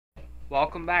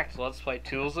Welcome back to Let's Play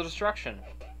Tools of Destruction.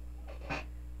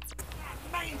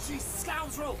 Mangy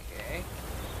scoundrel! Okay.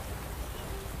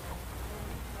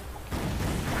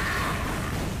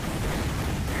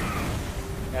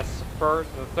 That's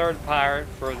the third pirate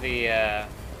for the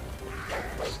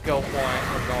skill point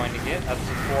we're going to get. That's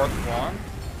the fourth one.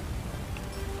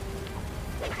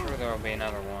 I'm sure there will be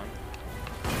another one.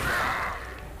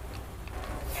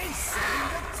 Insane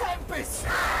the Tempest!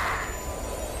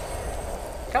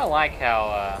 Kind of like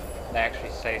how they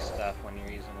actually say stuff when you're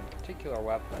using a particular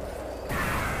weapon. Kind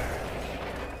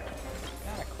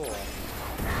of cool.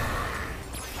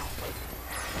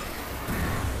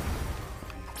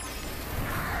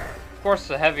 Of course,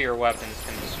 the heavier weapons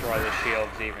can destroy the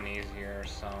shields even easier,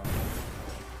 so...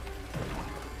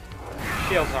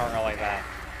 Shields aren't really that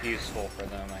useful for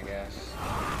them, I guess.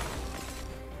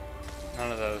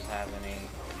 None of those have any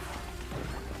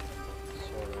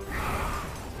sort of...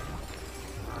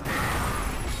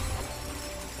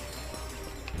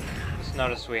 Just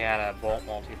noticed we had a bolt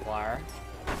multiplier.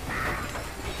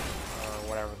 Or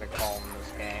whatever they call them in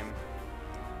this game.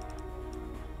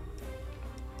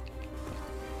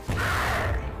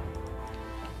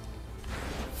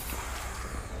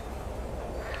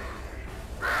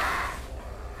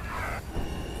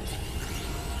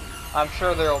 I'm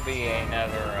sure there will be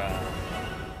another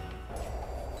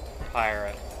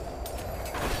pirate.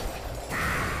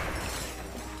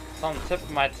 It's on the tip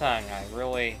of my tongue.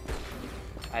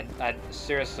 I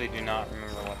seriously do not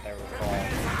remember what they were called.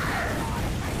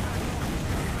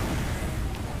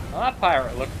 Well, that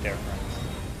pirate looked different.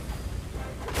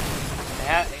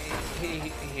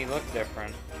 He looked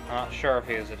different. I'm not sure if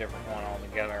he was a different one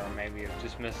altogether, or maybe he was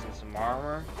just missing some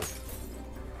armor.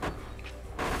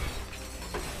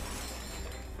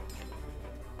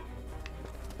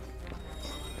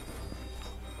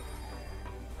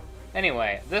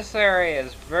 Anyway, this area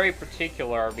is very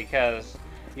particular because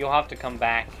you'll have to come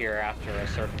back here after a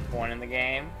certain point in the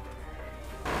game.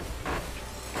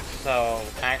 So,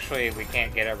 actually, we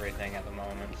can't get everything at the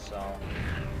moment, so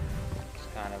it's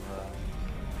kind of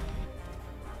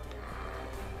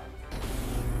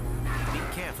Be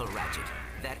careful, Ratchet.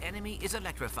 That enemy is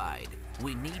electrified.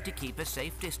 We need to keep a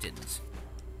safe distance.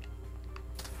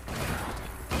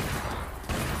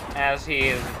 As he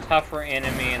is a tougher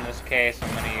enemy in this case, I'm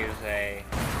going to use a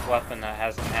weapon that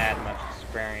hasn't had much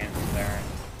experience there and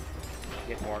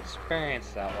get more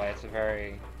experience that way. It's a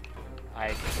very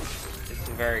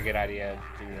good idea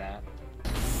to do that.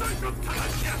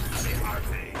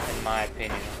 In my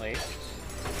opinion, at least.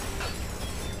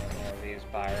 These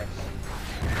pirates.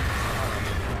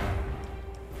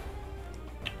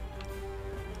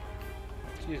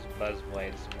 Let's use Buzz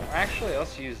Blade some more. Actually,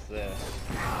 let's use this.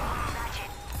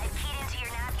 Ratchet, I've keyed into your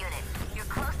nav unit. You're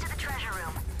close to the treasure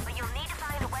room, but you'll need to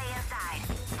find a way inside.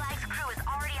 Flag's crew is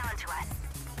already onto us.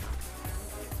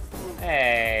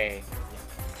 Hey.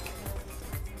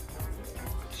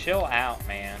 Chill out,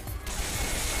 man.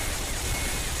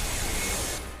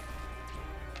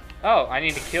 Oh, I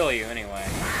need to kill you anyway.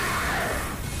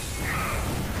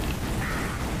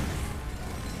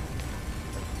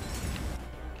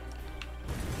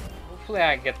 Hopefully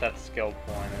I get that skill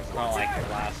point. It's not like the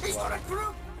last one.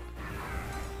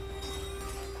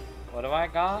 What have I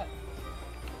got?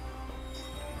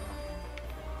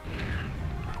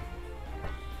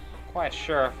 Quite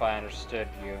sure if I understood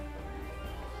you.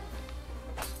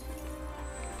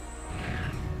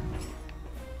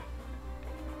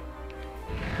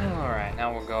 Alright,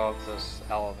 now we'll go up this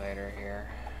elevator here.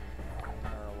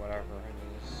 Or whatever it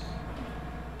is.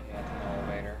 Yeah, it's an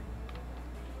elevator.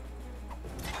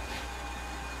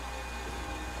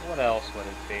 What else would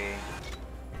it be?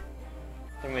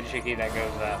 Thingamajiggy that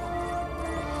goes up.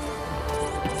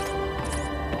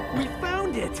 We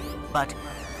found it! But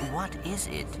what is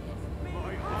it?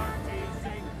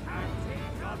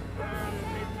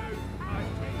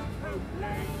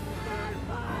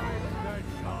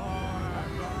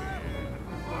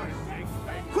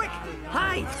 Quick!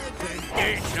 Hide!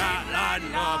 It's not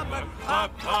land of a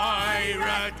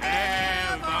pirate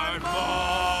evermore.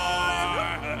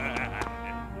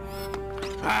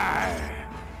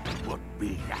 What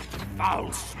be that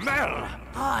foul smell?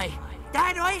 Aye,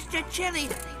 that oyster chili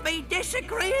be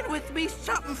disagreeing with me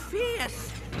something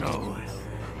fierce. No,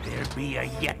 there be a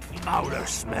yet fouler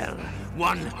smell.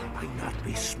 One I not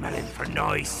be smelling for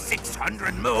nigh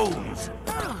 600 moons.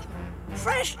 Oh,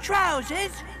 fresh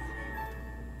trousers?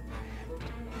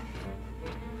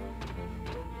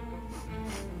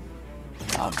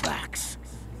 Lombax,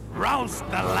 rouse the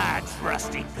lads,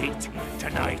 Rusty Pete.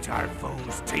 Tonight our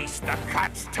foes taste the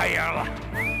cat's tail.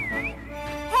 Hey,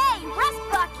 Rust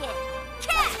Bucket!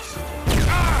 Catch!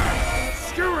 Arr!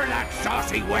 Cover that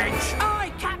saucy wench!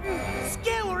 Aye, Captain!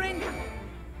 Skewering!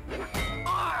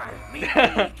 Arr! Me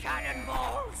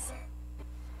cannonballs!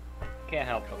 Can't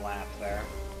help but laugh there.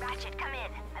 Ratchet, come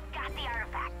in. I've got the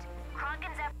artifact.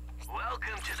 Kronkin's up.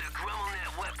 Welcome to the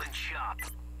Grummelnet Weapon Shop.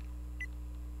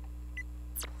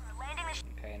 Landing the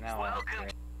Okay, now I'm Welcome.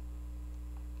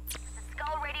 the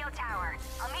Skull Radio Tower.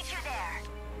 I'll meet you there.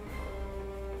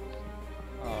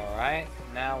 Alright,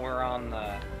 now we're on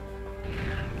the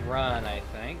run, I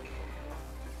think.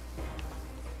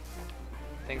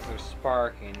 Things are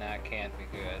sparking, that can't be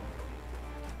good.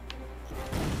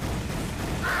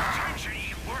 Attention,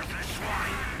 ye worthless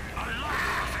swine! A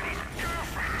Lombax and his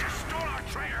girlfriend just stole our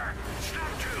treasure!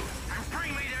 Snap to, and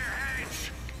bring me their heads!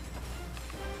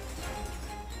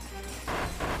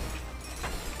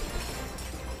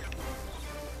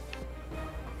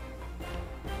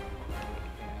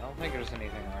 Yeah, I don't think there's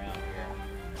anything around here.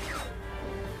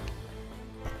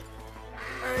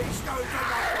 He's going to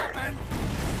my weapon!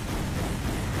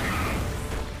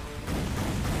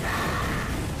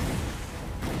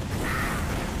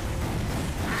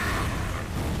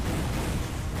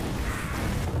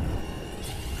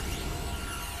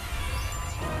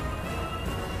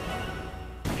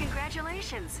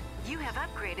 Congratulations! You have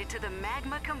upgraded to the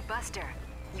Magma Combustor.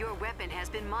 Your weapon has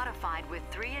been modified with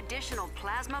 3 additional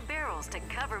plasma barrels to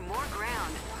cover more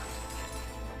ground.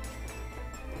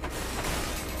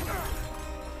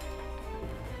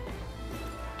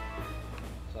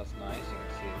 So that's nice, you can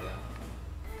see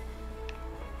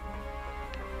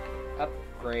the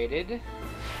upgraded.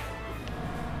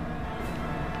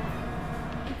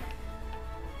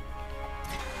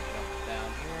 Jump down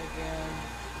here again.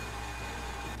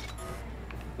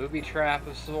 Booby trap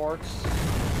of sorts.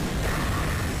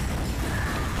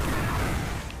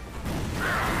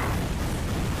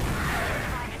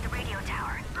 Flag at the radio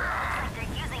tower. Looks like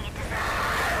they're using it to send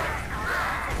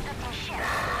unsuspecting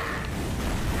ships.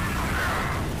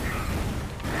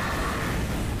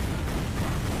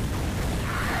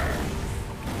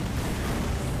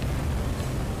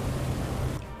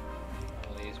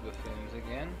 All these buffoons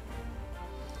again.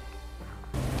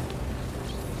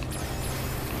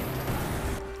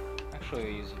 Actually,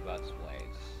 we use the butts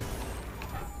blades.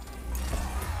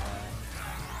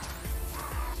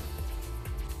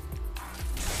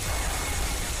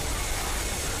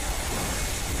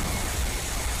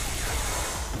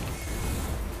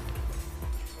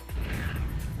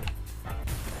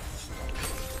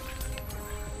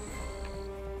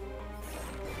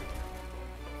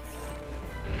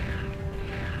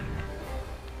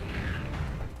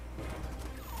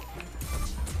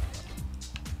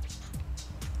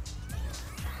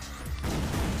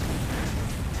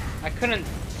 I couldn't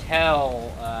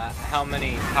tell how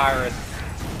many pirate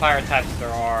types there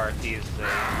are to use the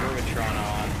Rubatron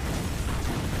on.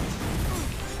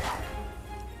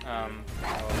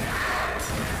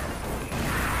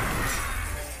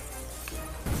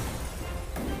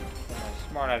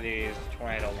 Smart idea to use the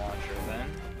tornado launcher then.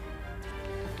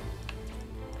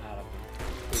 Out of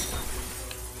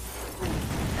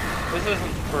This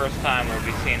isn't the first time we'll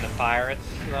be seeing the pirates,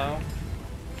 though.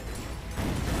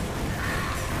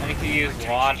 And if you use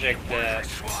logic to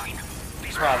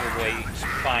probably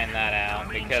find that out,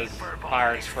 because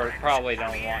pirates probably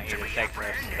don't want you to take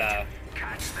their stuff.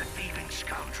 Catch the thieving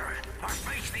scoundrel, or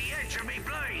face the edge of me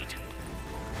blade!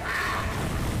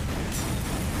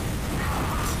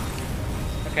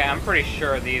 Okay, I'm pretty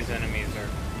sure these enemies are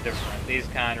different. These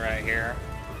kind right here.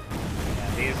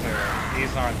 Yeah, these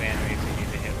aren't the enemies you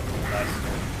need to hit with the Buster.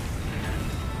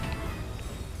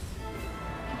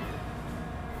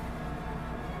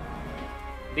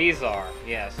 These are,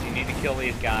 yes. You need to kill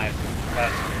these guys with the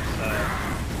Buster. So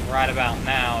right about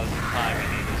now is the time you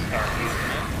need to start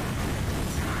using it.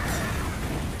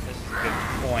 This is a good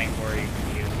point where you can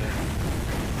use it.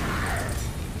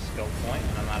 Skill point,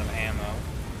 and I'm out of ammo.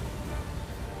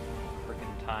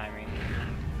 Freaking timing.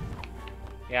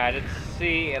 Yeah, I did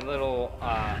see a little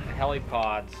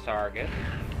Heli-Pod's target.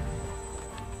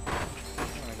 I'm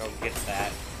gonna go get that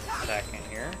in a second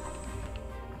here.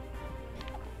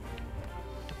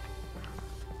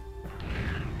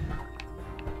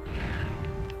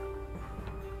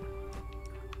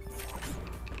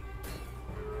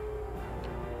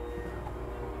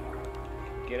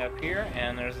 Get up here,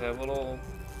 and there's a little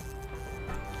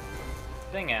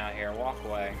thing out here,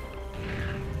 walkway.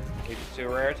 Leads to a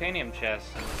Raritanium Chests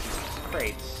and some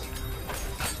crates.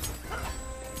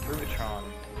 Rubatron.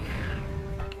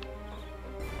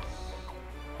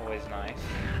 Always nice.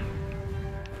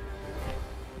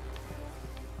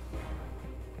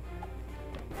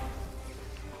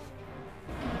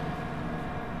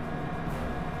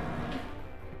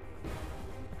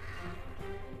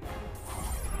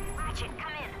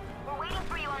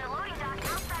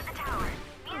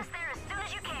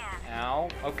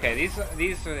 Okay,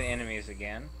 these are the enemies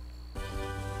again.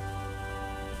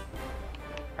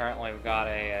 Apparently we've got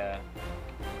a,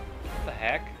 what the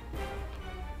heck?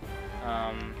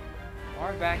 Why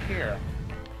are we back here?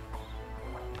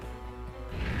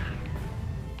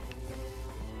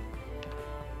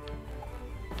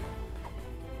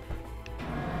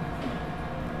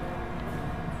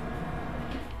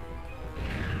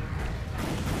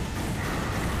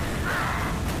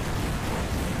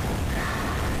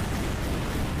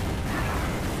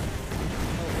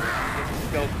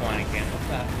 Skill point again. What's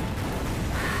that?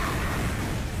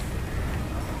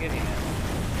 I'm getting it.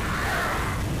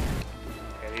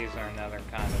 Okay, these are another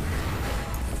kind of.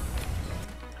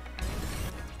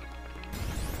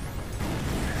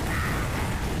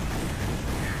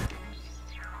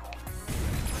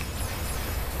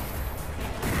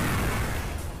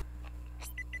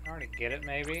 I already get it,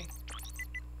 maybe.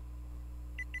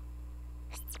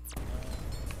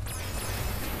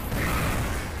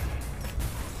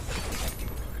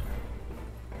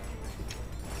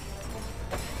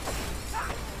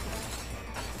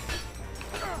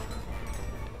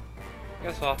 I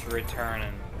guess we'll have to return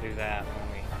and do that when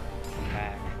we come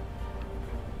back.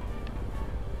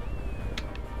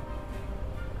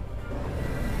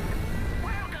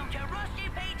 Welcome to Rusty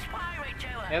Pete's Pirate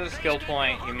Tour. The other skill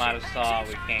point you might have saw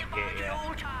we can't get yet.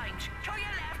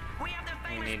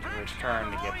 We need to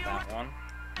return to get that one.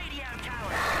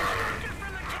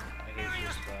 He's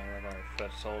just a regular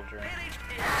foot soldier.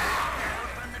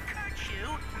 From the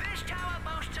Kurtzu, this tower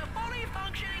boasts a fully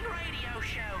functioning radio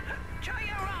show. To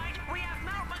your right, we have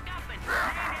Mount MacGuffin,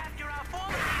 named after our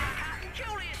former leader, Captain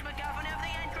Julius MacGuffin of the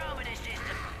Andromeda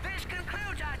system. This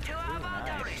concludes our tour of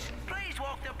ARDOLIS. Please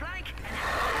walk the plank and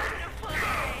have a wonderful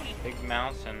day. Big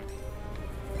mountain.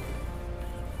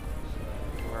 So,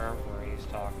 wherever he's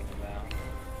talking about.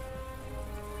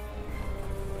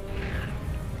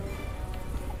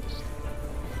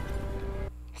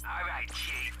 Alright,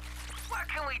 Chief. What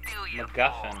can we do you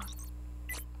MacGuffin.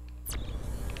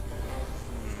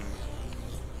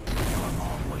 You're a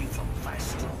long way from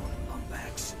fast travel,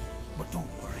 Lombax. But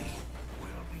don't worry,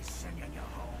 we'll be sending you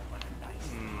home at a nice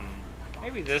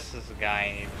Maybe this is the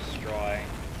guy I need to destroy.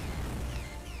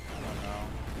 I don't know.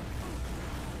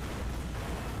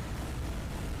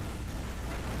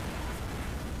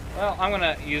 Well, I'm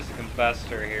gonna use the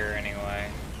combustor here anyway.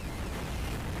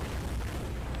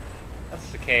 If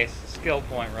that's the case, the skill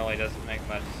point really doesn't make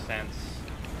much sense.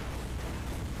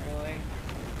 Really?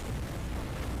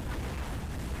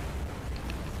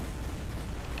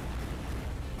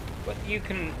 But you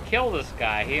can kill this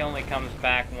guy. He only comes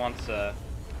back once a...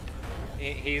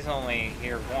 He's only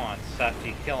here once. After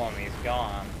you kill him, he's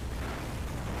gone.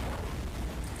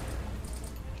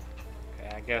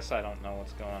 Okay, I guess I don't know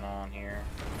what's going on here.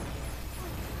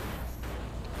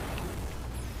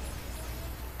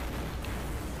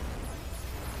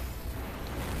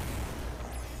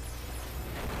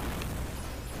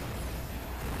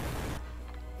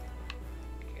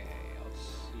 Okay, let's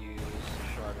use the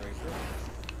shard razor.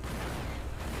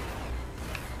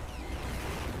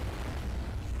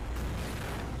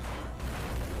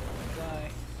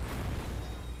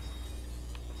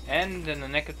 And in the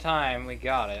nick of time, we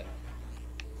got it.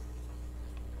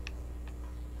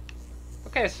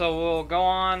 Okay, so we'll go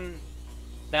on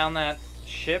down that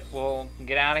ship. We'll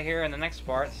get out of here in the next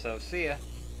part, so see ya.